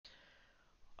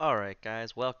Alright,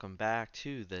 guys, welcome back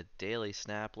to the Daily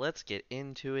Snap. Let's get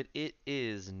into it. It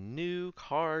is New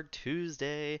Card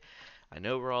Tuesday. I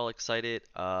know we're all excited,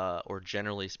 or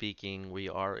generally speaking, we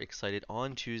are excited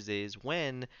on Tuesdays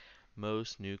when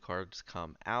most new cards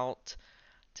come out.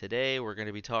 Today, we're going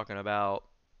to be talking about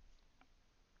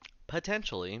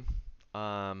potentially,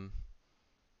 um,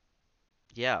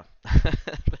 yeah,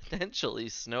 potentially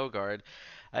Snowguard.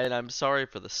 And I'm sorry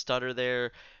for the stutter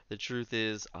there. The truth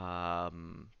is,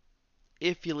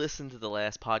 if you listened to the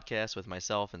last podcast with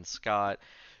myself and Scott,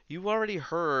 you already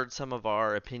heard some of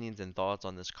our opinions and thoughts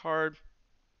on this card.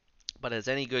 But as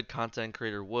any good content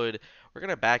creator would, we're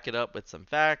going to back it up with some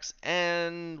facts,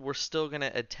 and we're still going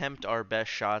to attempt our best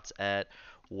shots at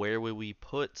where would we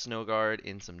put Snowguard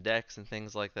in some decks and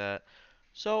things like that.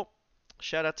 So,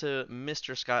 shout out to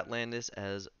Mr. Scott Landis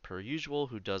as per usual,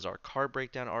 who does our card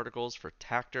breakdown articles for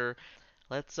Tactor.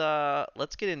 Let's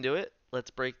get into it. Let's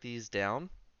break these down.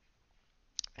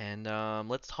 And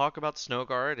let's talk about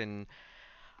Snowguard. And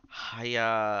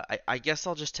I guess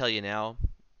I'll just tell you now,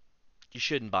 you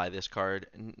shouldn't buy this card.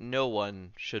 No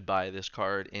one should buy this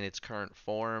card in its current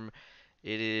form.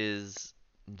 It is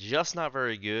just not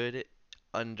very good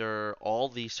under all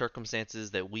the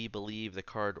circumstances that we believe the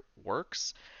card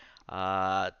works.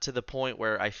 To the point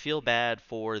where I feel bad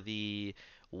for the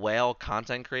whale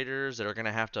content creators that are gonna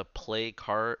have to play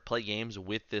games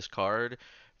with this card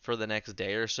for the next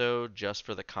day or so just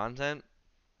for the content,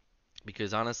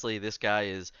 because honestly, this guy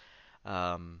is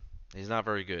um, he's not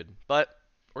very good. But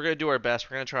we're gonna do our best.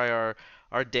 We're gonna try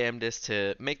our damnedest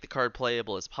to make the card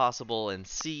playable as possible and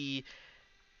see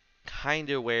kind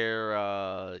of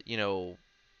where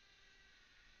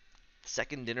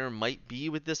second dinner might be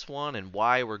with this one and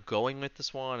why we're going with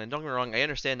this one. And don't get me wrong, I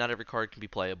understand not every card can be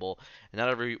playable, and not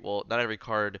every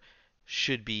card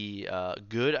should be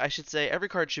good. I should say every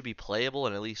card should be playable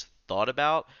and at least thought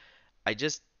about. I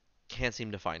just can't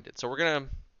seem to find it. So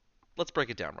let's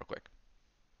break it down real quick.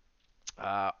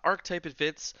 Archetype it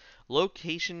fits.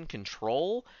 Location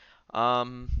control.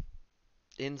 Um,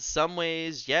 in some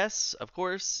ways, yes, of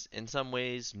course. In some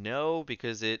ways, no,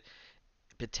 because it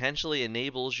potentially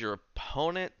enables your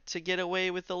opponent to get away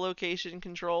with the location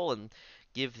control and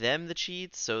give them the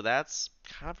cheats. So that's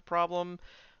kind of a problem.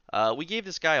 We gave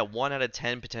this guy a 1 out of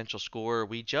 10 potential score.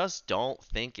 We just don't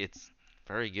think it's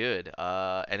very good.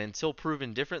 And until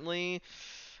proven differently,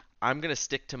 I'm gonna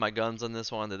stick to my guns on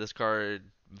this one. That this card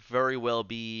very well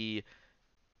be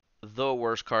the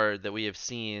worst card that we have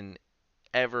seen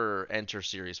ever enter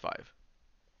Series 5.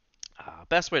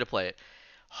 Best way to play it.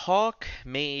 Hawk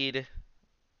made,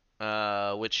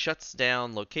 which shuts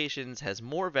down locations, has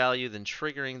more value than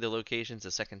triggering the locations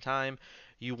a second time.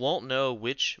 You won't know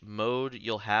which mode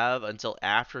you'll have until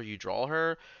after you draw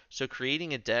her, so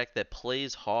creating a deck that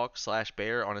plays Hawk slash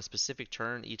Bear on a specific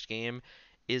turn each game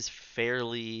is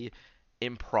fairly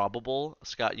improbable.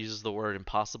 Scott uses the word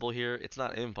impossible here. It's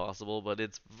not impossible, but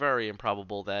it's very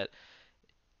improbable that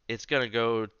it's going to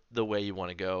go the way you want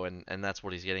to go, and that's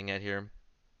what he's getting at here.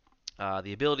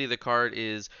 The ability of the card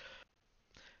is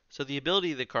the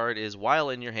ability of the card is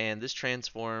while in your hand, this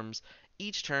transforms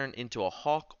each turn into a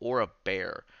hawk or a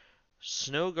bear.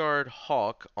 Snowguard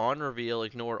Hawk on reveal,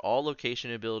 ignore all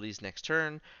location abilities next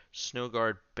turn.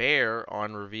 Snowguard Bear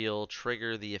on reveal,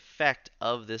 trigger the effect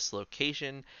of this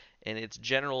location. And its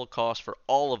general cost for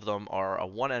all of them are a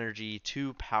 1 energy,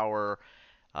 2 power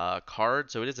card.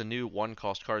 So it is a new 1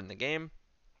 cost card in the game.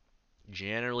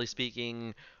 Generally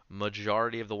speaking,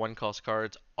 majority of the 1 cost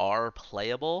cards are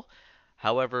playable.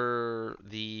 However,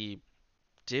 the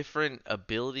different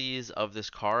abilities of this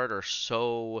card are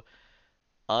so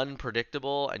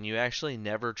unpredictable, and you actually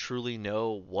never truly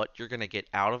know what you're going to get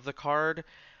out of the card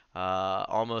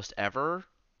almost ever.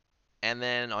 And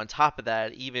then on top of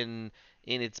that, even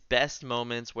in its best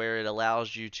moments where it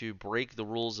allows you to break the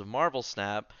rules of Marvel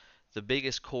Snap, the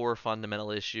biggest core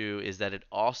fundamental issue is that it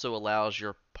also allows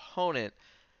your opponent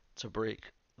to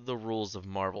break the rules of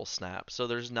Marvel Snap. So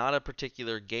there's not a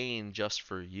particular gain just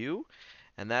for you,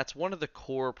 and that's one of the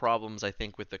core problems I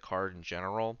think with the card in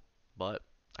general. But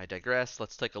I digress.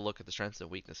 Let's take a look at the strengths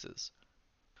and weaknesses.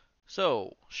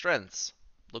 So, strengths: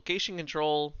 location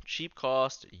control, cheap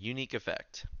cost, unique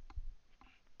effect.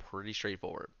 Pretty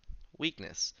straightforward.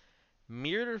 Weakness: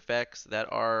 mirrored effects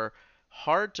that are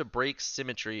hard to break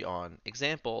symmetry on.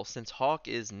 Example, since Hawk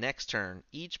is next turn,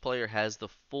 each player has the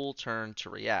full turn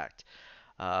to react.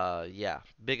 Yeah,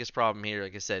 biggest problem here,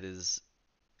 like I said, is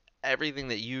everything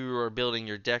that you are building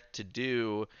your deck to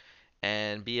do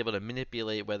and be able to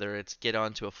manipulate, whether it's get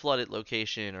onto a flooded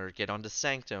location or get onto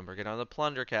Sanctum or get on the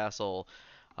Plunder Castle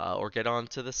or get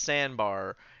onto the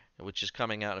Sandbar. which is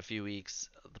coming out in a few weeks.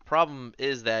 The problem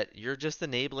is that you're just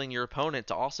enabling your opponent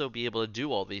to also be able to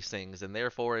do all these things, and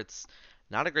therefore it's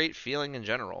not a great feeling in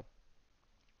general.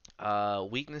 Additional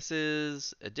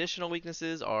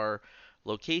weaknesses are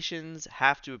locations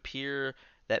have to appear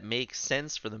that make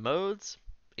sense for the modes.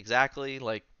 Exactly,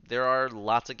 like there are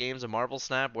lots of games of Marvel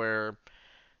Snap where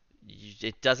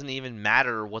it doesn't even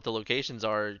matter what the locations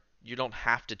are. You don't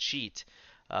have to cheat.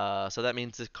 So that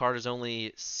means the card is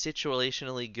only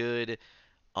situationally good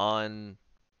on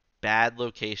bad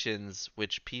locations,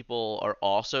 which people are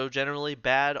also generally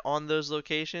bad on those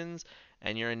locations,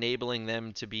 and you're enabling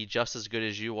them to be just as good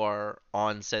as you are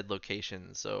on said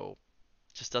locations. So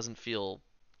just doesn't feel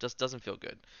just doesn't feel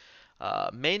good.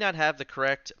 May not have the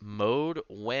correct mode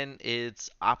when it's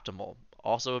optimal.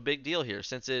 Also a big deal here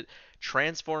since it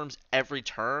transforms every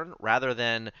turn rather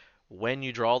than when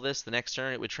you draw this the next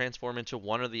turn it would transform into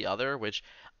one or the other, which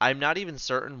I'm not even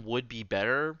certain would be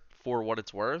better for what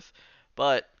it's worth.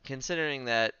 But considering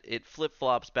that it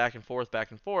flip-flops back and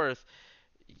forth,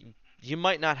 you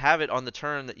might not have it on the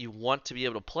turn that you want to be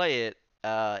able to play it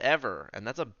ever, and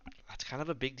that's kind of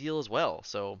a big deal as well.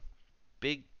 So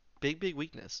big, big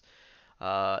weakness.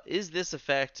 Is this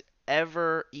effect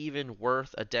ever even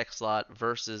worth a deck slot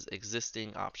versus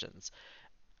existing options?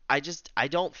 I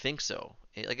don't think so.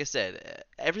 Like I said,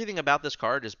 everything about this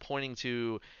card is pointing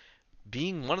to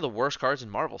being one of the worst cards in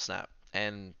Marvel Snap,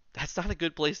 and that's not a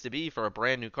good place to be for a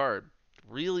brand new card.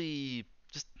 Really,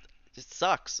 just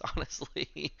sucks,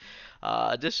 honestly.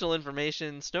 Additional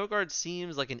information: Snowguard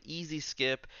seems like an easy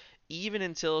skip, even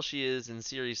until she is in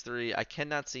Series 3. I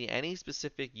cannot see any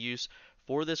specific use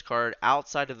for this card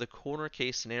outside of the corner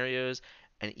case scenarios,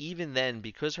 and even then,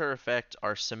 because her effects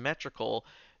are symmetrical,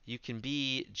 you can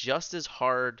be just as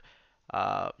hard.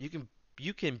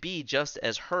 You can be just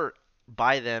as hurt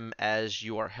by them as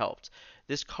you are helped.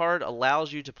 This card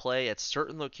allows you to play at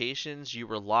certain locations you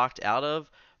were locked out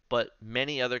of, but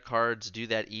many other cards do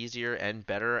that easier and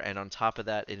better, and on top of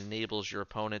that, it enables your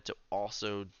opponent to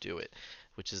also do it,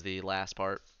 which is the last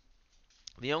part.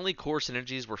 The only core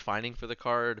synergies we're finding for the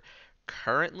card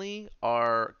currently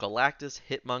are Galactus,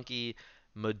 Hitmonkey,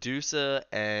 Medusa,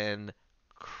 and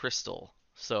Crystal.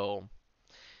 So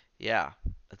yeah,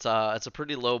 it's a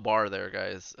pretty low bar there,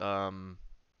 guys.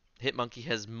 Hitmonkey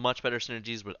has much better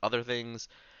synergies with other things.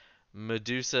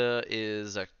 Medusa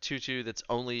is a 2/2 that's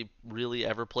only really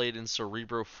ever played in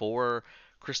Cerebro 4.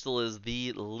 Crystal is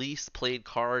the least played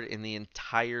card in the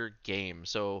entire game.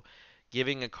 So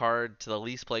giving a card to the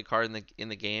least played card in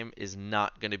the game is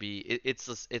not going to be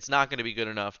it's not going to be good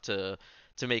enough to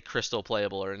make Crystal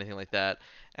playable or anything like that.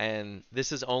 And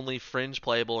this is only fringe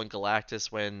playable in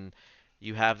Galactus when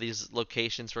you have these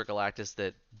locations for Galactus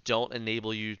that don't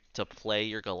enable you to play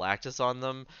your Galactus on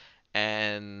them,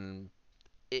 and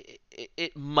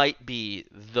it might be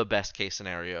the best case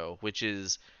scenario, which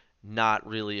is not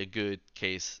really a good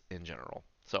case in general.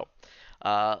 So,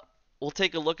 uh, we'll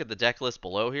take a look at the deck list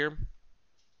below here.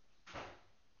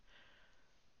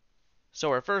 So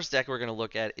our first deck we're going to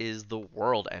look at is the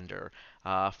World Ender.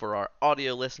 For our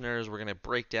audio listeners, we're going to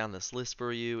break down this list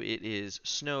for you. It is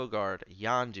Snowguard,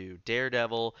 Yondu,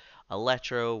 Daredevil,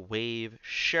 Electro, Wave,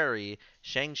 Sherry,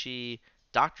 Shang-Chi,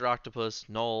 Doctor Octopus,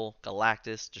 Null,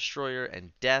 Galactus, Destroyer,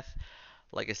 and Death.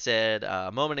 Like I said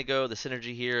a moment ago, the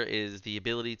synergy here is the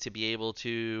ability to be able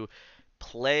to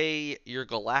play your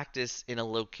Galactus in a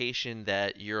location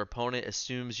that your opponent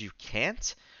assumes you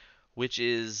can't, which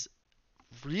is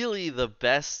really the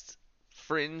best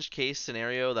fringe case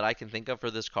scenario that I can think of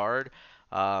for this card.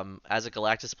 As a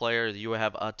Galactus player, you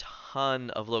have a ton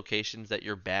of locations that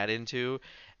you're bad into,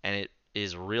 and it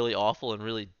is really awful and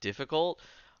really difficult.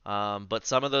 But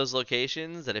some of those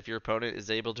locations that if your opponent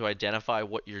is able to identify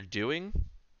what you're doing,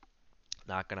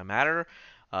 not going to matter.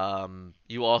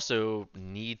 You also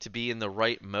need to be in the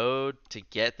right mode to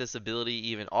get this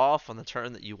ability even off on the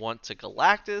turn that you want to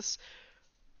Galactus.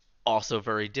 Also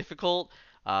very difficult.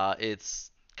 It's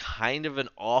kind of an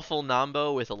awful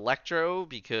nombo with Electro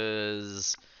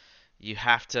because you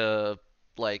have to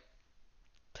like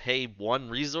pay one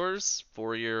resource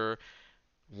for your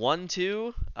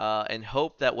 1/2 and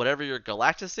hope that whatever you're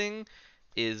Galactusing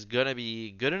is gonna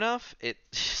be good enough.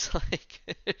 It's like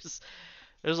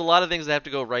there's a lot of things that have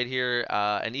to go right here,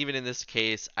 and even in this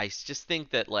case, I just think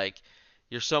that like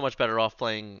you're so much better off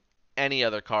playing any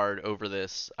other card over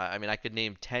this. I mean, I could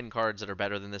name 10 cards that are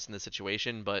better than this in this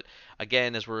situation, but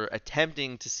again, as we're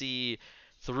attempting to see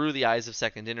through the eyes of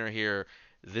Second Dinner here,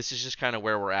 this is just kind of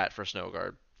where we're at for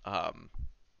Snowguard.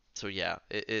 So yeah,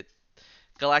 it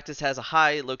Galactus has a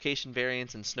high location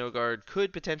variance, and Snowguard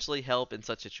could potentially help in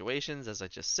such situations, as I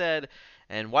just said.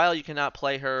 And while you cannot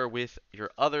play her with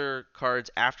your other cards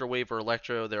after Wave or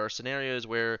Electro, there are scenarios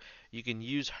where you can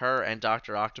use her and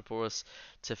Dr. Octopus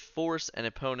to force an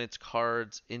opponent's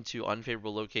cards into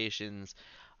unfavorable locations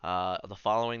the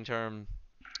following turn.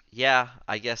 Yeah,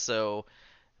 I guess so.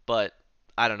 But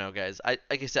I don't know, guys. Like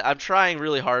I said, I'm trying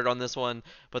really hard on this one,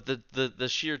 but the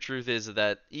sheer truth is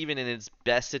that even in its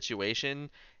best situation,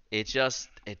 it just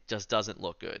doesn't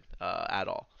look good at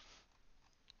all.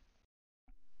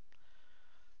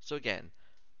 So again,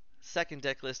 second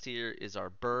deck list here is our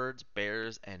birds,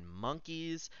 bears, and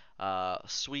monkeys.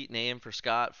 Sweet name for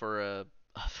Scott for a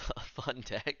fun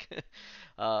deck.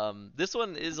 This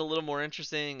one is a little more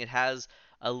interesting. It has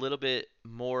a little bit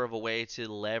more of a way to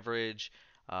leverage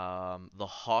the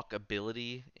Hawk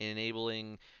ability,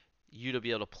 enabling you to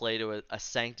be able to play to a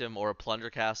Sanctum or a Plunder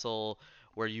Castle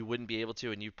where you wouldn't be able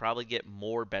to, and you probably get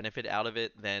more benefit out of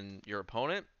it than your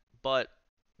opponent. But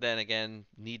then again,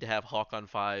 need to have Hawk on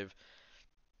 5,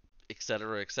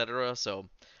 etc., etc. So,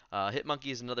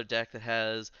 Hitmonkey is another deck that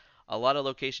has a lot of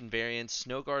location variance.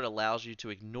 Snowguard allows you to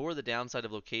ignore the downside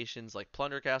of locations like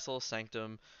Plunder Castle,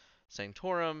 Sanctum,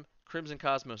 Sanctorum, Crimson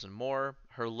Cosmos, and more.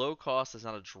 Her low cost is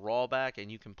not a drawback,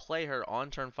 and you can play her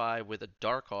on turn 5 with a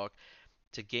Darkhawk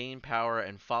to gain power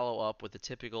and follow up with the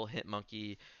typical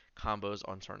Hitmonkey combos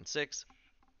on turn 6.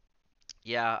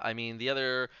 Yeah, I mean, the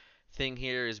other thing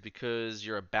here is because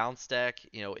you're a bounce deck,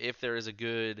 if there is a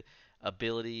good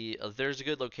ability, if there's a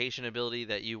good location ability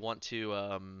that you want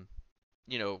to,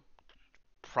 you know,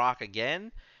 proc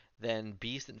again, then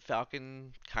Beast and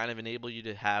Falcon kind of enable you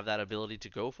to have that ability to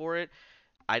go for it.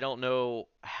 I don't know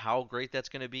how great that's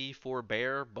going to be for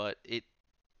Bear, but it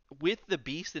with the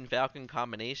Beast and Falcon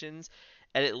combinations,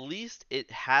 at least it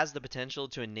has the potential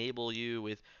to enable you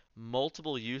with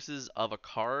multiple uses of a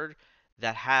card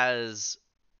that has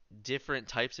different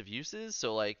types of uses.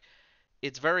 So like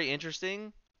it's very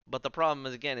interesting, but the problem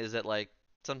is again is that like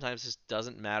sometimes this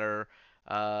doesn't matter.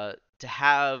 To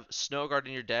have Snowguard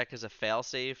in your deck as a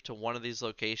failsafe to one of these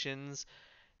locations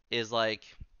is like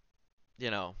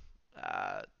you know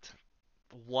uh,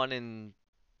 one in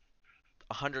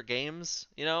 100 games.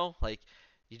 Like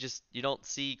you don't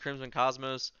see Crimson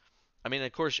Cosmos. I mean,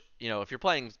 of course, if you're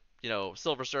playing,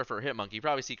 Silver Surfer or Hitmonkey, you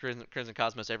probably see Crimson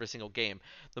Cosmos every single game.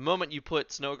 The moment you put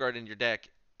Snowguard in your deck,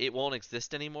 it won't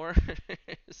exist anymore.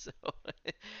 So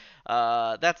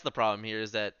that's the problem here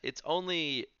is that it's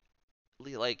only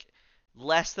like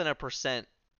less than a percent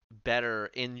better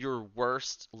in your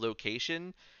worst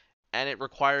location, and it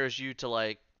requires you to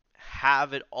like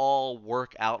have it all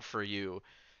work out for you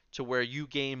to where you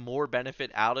gain more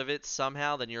benefit out of it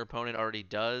somehow than your opponent already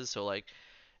does. So like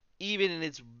even in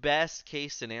its best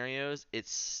case scenarios, it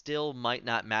still might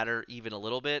not matter even a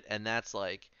little bit, and that's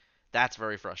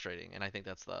very frustrating, and I think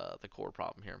that's the core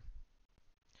problem here.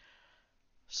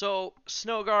 So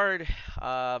Snowguard,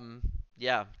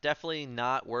 yeah, definitely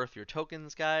not worth your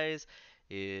tokens, guys.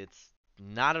 It's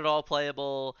not at all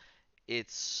playable.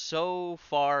 It's so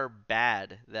far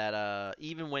bad that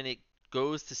even when it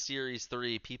goes to Series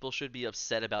 3, people should be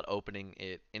upset about opening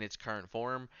it in its current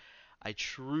form. I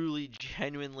truly,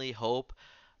 genuinely hope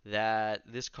that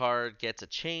this card gets a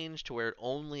change to where it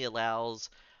only allows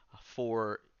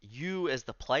for you as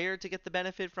the player to get the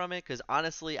benefit from it. Because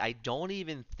honestly, I don't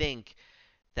even think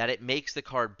that it makes the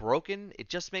card broken. It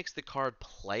just makes the card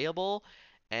playable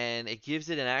and it gives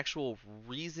it an actual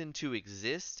reason to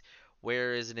exist.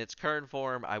 Whereas in its current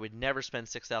form, I would never spend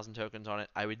 6,000 tokens on it.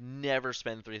 I would never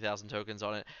spend 3,000 tokens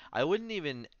on it. I wouldn't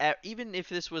even if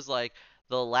this was like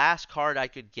the last card I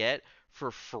could get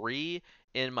for free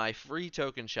in my free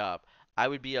token shop, I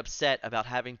would be upset about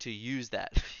having to use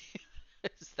that.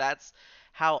 That's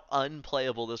how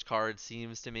unplayable this card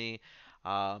seems to me.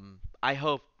 I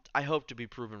hope to be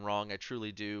proven wrong. I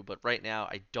truly do, but right now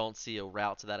I don't see a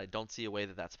route to that. I don't see a way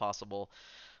that that's possible.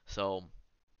 So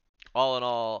all in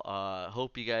all,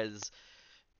 hope you guys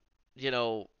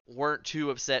weren't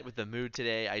too upset with the mood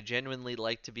today. I genuinely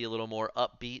like to be a little more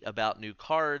upbeat about new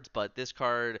cards, but this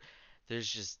card's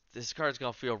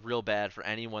gonna feel real bad for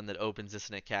anyone that opens this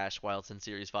in a cache while it's in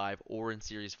Series 5 or in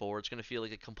Series 4. It's gonna feel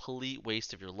like a complete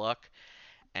waste of your luck.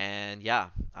 And yeah,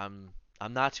 I'm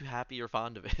not too happy or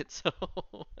fond of it. So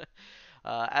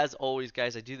as always,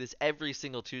 guys, I do this every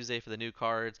single Tuesday for the new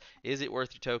cards. Is it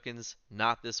worth your tokens?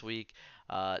 Not this week.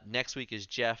 Next week is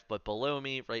Jeff, but below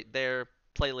me, right there,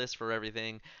 playlist for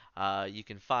everything. You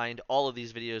can find all of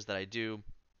these videos that I do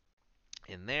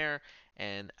in there.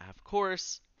 And of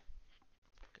course,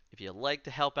 If you'd like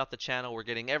to help out the channel, we're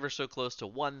getting ever so close to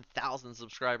 1,000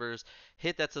 subscribers.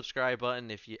 Hit that subscribe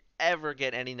button. If you ever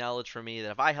get any knowledge from me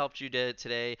that if I helped you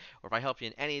today, or if I help you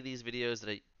in any of these videos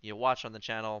that you watch on the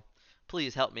channel,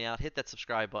 please help me out. Hit that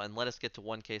subscribe button. Let us get to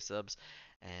 1K subs.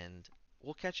 And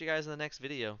we'll catch you guys in the next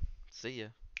video. See ya.